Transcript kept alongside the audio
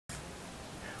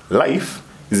Life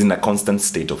is in a constant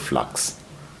state of flux.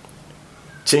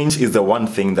 Change is the one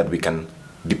thing that we can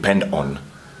depend on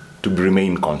to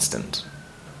remain constant.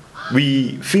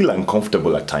 We feel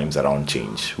uncomfortable at times around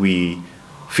change. We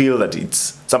feel that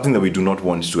it's something that we do not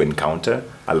want to encounter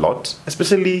a lot,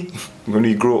 especially when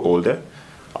we grow older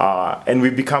and we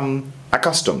become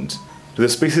accustomed to the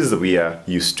spaces that we are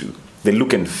used to, the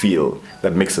look and feel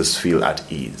that makes us feel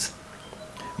at ease.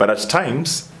 But at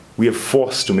times, we are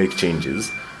forced to make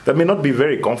changes that may not be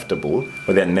very comfortable,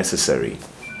 but they're necessary.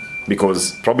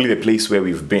 Because probably the place where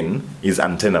we've been is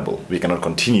untenable. We cannot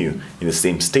continue in the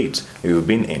same state that we've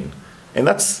been in. And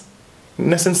that's,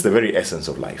 in essence, the very essence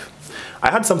of life.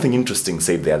 I had something interesting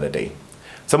said the other day.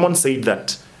 Someone said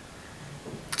that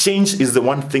change is the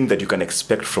one thing that you can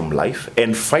expect from life,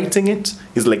 and fighting it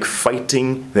is like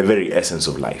fighting the very essence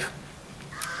of life.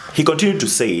 He continued to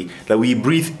say that we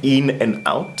breathe in and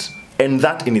out, and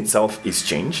that in itself is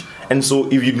change. And so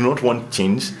if you do not want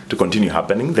change to continue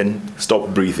happening, then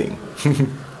stop breathing.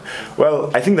 Well,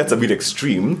 I think that's a bit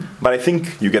extreme, but I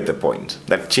think you get the point,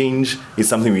 that change is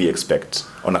something we expect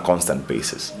on a constant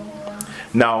basis.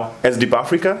 Now, as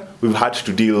deepAfrica, we've had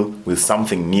to deal with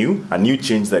something new, a new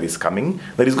change that is coming,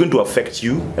 that is going to affect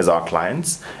you as our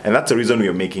clients, and that's the reason we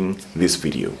are making this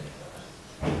video.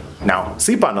 Now,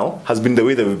 cPanel has been the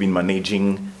way that we've been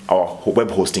managing our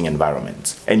web hosting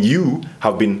environment, and you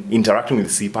have been interacting with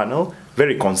cPanel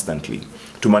very constantly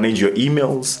to manage your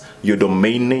emails, your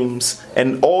domain names,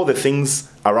 and all the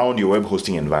things around your web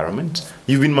hosting environment.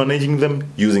 You've been managing them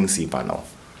using cPanel.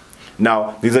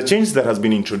 Now, there's a change that has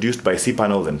been introduced by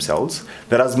cPanel themselves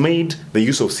that has made the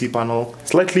use of cPanel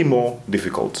slightly more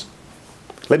difficult.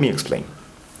 Let me explain.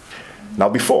 Now,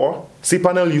 before,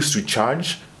 cPanel used to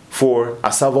charge for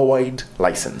a server-wide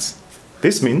license.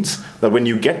 This means that when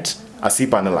you get a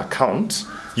cPanel account,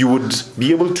 you would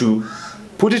be able to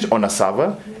put it on a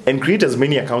server and create as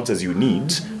many accounts as you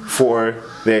need for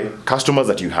the customers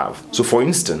that you have. So for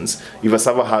instance, if a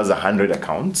server has 100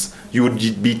 accounts, you would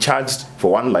be charged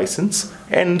for one license,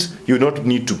 and you would not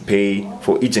need to pay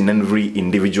for each and every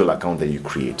individual account that you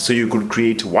create. So you could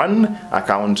create one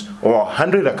account or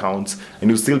 100 accounts and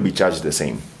you'll still be charged the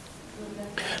same.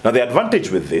 Now, the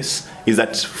advantage with this is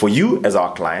that for you as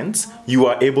our clients, you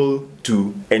are able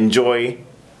to enjoy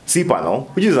cPanel,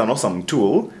 which is an awesome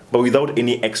tool, but without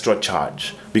any extra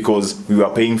charge, because we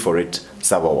are paying for it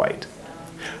server-wide.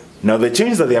 Now, the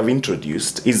change that they have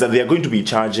introduced is that they are going to be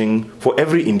charging for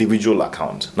every individual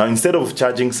account. Now, instead of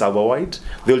charging server-wide,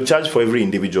 they'll charge for every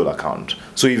individual account.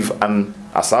 So if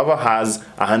a server has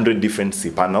 100 different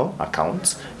cPanel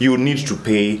accounts, you will need to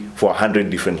pay for 100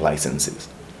 different licenses.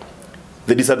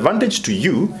 The disadvantage to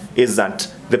you is that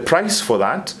the price for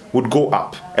that would go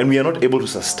up, and we are not able to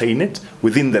sustain it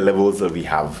within the levels that we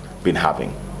have been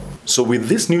having. So with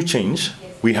this new change,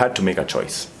 we had to make a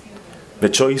choice. The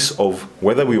choice of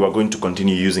whether we were going to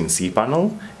continue using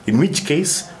cPanel, in which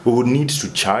case we would need to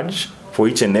charge for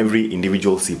each and every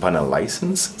individual cPanel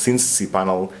license, since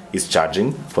cPanel is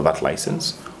charging for that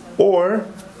license, or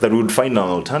that we would find an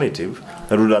alternative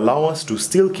that would allow us to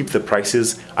still keep the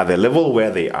prices at the level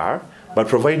where they are, but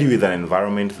provide you with an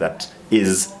environment that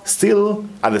is still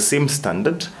at the same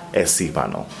standard as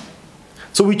cPanel.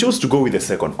 So we chose to go with the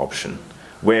second option,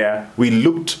 where we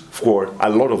looked for a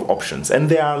lot of options, and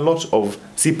there are a lot of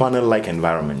cPanel-like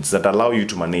environments that allow you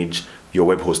to manage your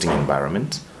web hosting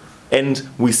environment, and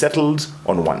we settled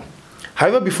on one.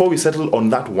 However, before we settled on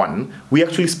that one, we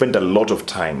actually spent a lot of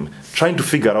time trying to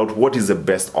figure out what is the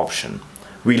best option.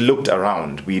 We looked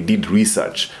around, we did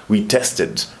research, we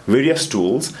tested various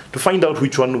tools to find out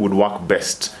which one would work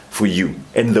best for you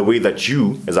and the way that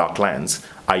you, as our clients,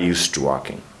 are used to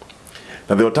working.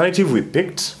 Now, the alternative we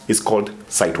picked is called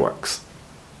Siteworks.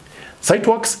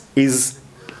 Siteworks is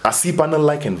a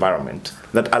cPanel-like environment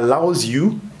that allows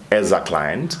you, as a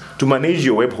client, to manage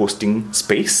your web hosting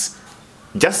space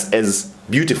just as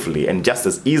beautifully and just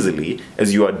as easily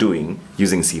as you are doing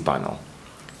using cPanel.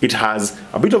 It has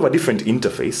a bit of a different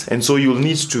interface, and so you'll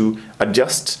need to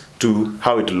adjust to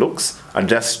how it looks,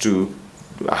 adjust to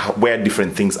where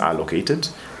different things are located.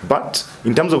 But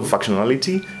in terms of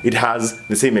functionality, it has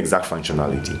the same exact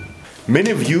functionality. Many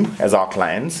of you, as our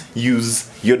clients, use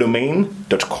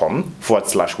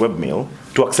yourdomain.com/webmail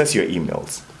to access your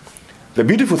emails. The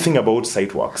beautiful thing about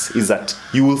Siteworks is that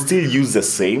you will still use the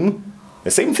same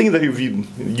thing that you've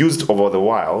used over the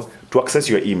while to access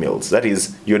your emails. That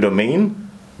is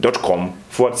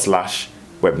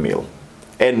yourdomain.com/webmail.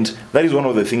 And that is one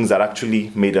of the things that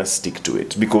actually made us stick to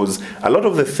it, because a lot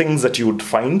of the things that you would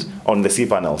find on the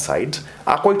cPanel side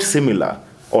are quite similar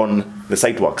on the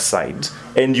Siteworks side,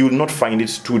 and you will not find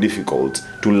it too difficult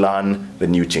to learn the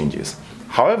new changes.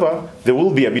 However, there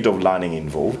will be a bit of learning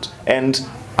involved, and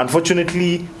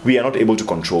unfortunately, we are not able to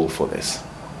control for this.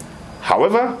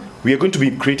 However, we are going to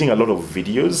be creating a lot of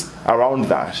videos around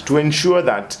that to ensure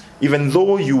that even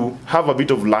though you have a bit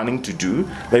of learning to do,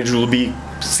 that it will be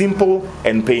simple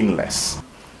and painless.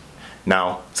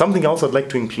 Now, something else I'd like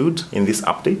to include in this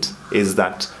update is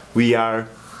that we are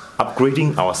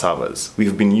upgrading our servers.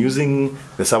 We've been using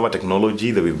the server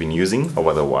technology that we've been using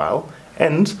over the while,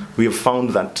 and we have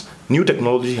found that new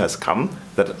technology has come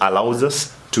that allows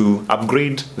us to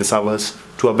upgrade the servers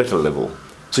to a better level.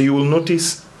 So you will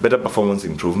notice better performance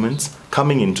improvements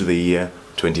coming into the year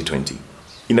 2020.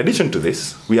 In addition to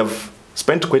this, we have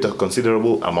spent quite a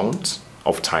considerable amount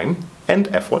of time and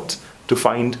effort to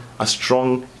find a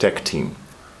strong tech team.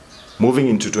 Moving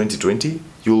into 2020,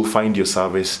 you will find your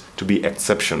service to be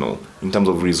exceptional in terms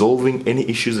of resolving any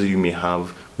issues that you may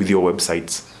have with your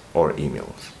websites or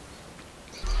emails.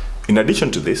 In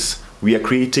addition to this, we are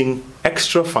creating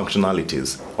extra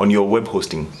functionalities on your web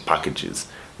hosting packages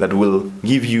that will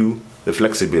give you the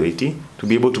flexibility to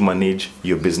be able to manage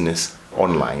your business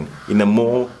online in a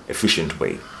more efficient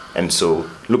way. And so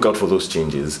look out for those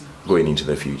changes going into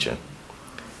the future.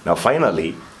 Now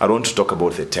finally, I want to talk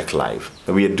about the Tech Live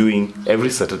that we are doing every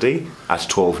Saturday at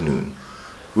 12 noon.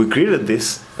 We created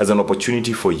this as an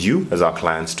opportunity for you as our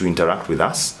clients to interact with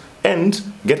us and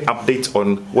get updates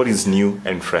on what is new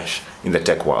and fresh in the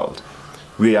tech world.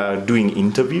 We are doing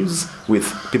interviews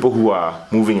with people who are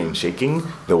moving and shaking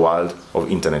the world of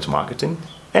internet marketing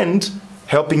and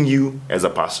helping you as a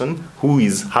person who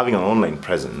is having an online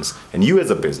presence and you as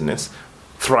a business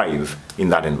thrive in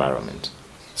that environment.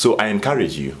 So I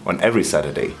encourage you on every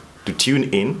Saturday to tune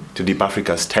in to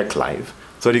deepAfrica's Tech Live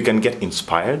so that you can get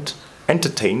inspired,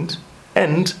 entertained,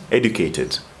 and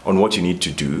educated on what you need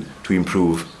to do to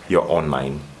improve your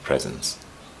online presence.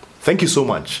 Thank you so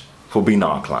much for being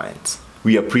our clients.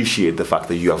 We appreciate the fact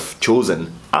that you have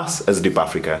chosen us as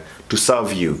deepAfrica to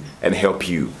serve you and help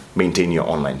you maintain your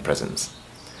online presence.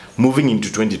 Moving into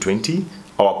 2020,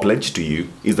 our pledge to you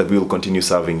is that we will continue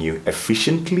serving you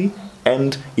efficiently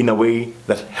and in a way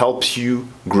that helps you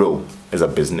grow as a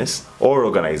business or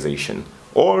organization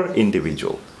or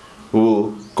individual. We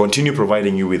will continue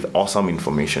providing you with awesome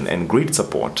information and great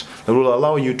support that will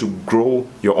allow you to grow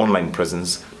your online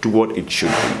presence to what it should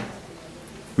be.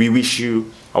 We wish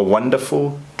you a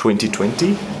wonderful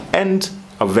 2020 and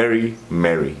a very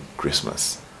Merry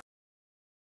Christmas.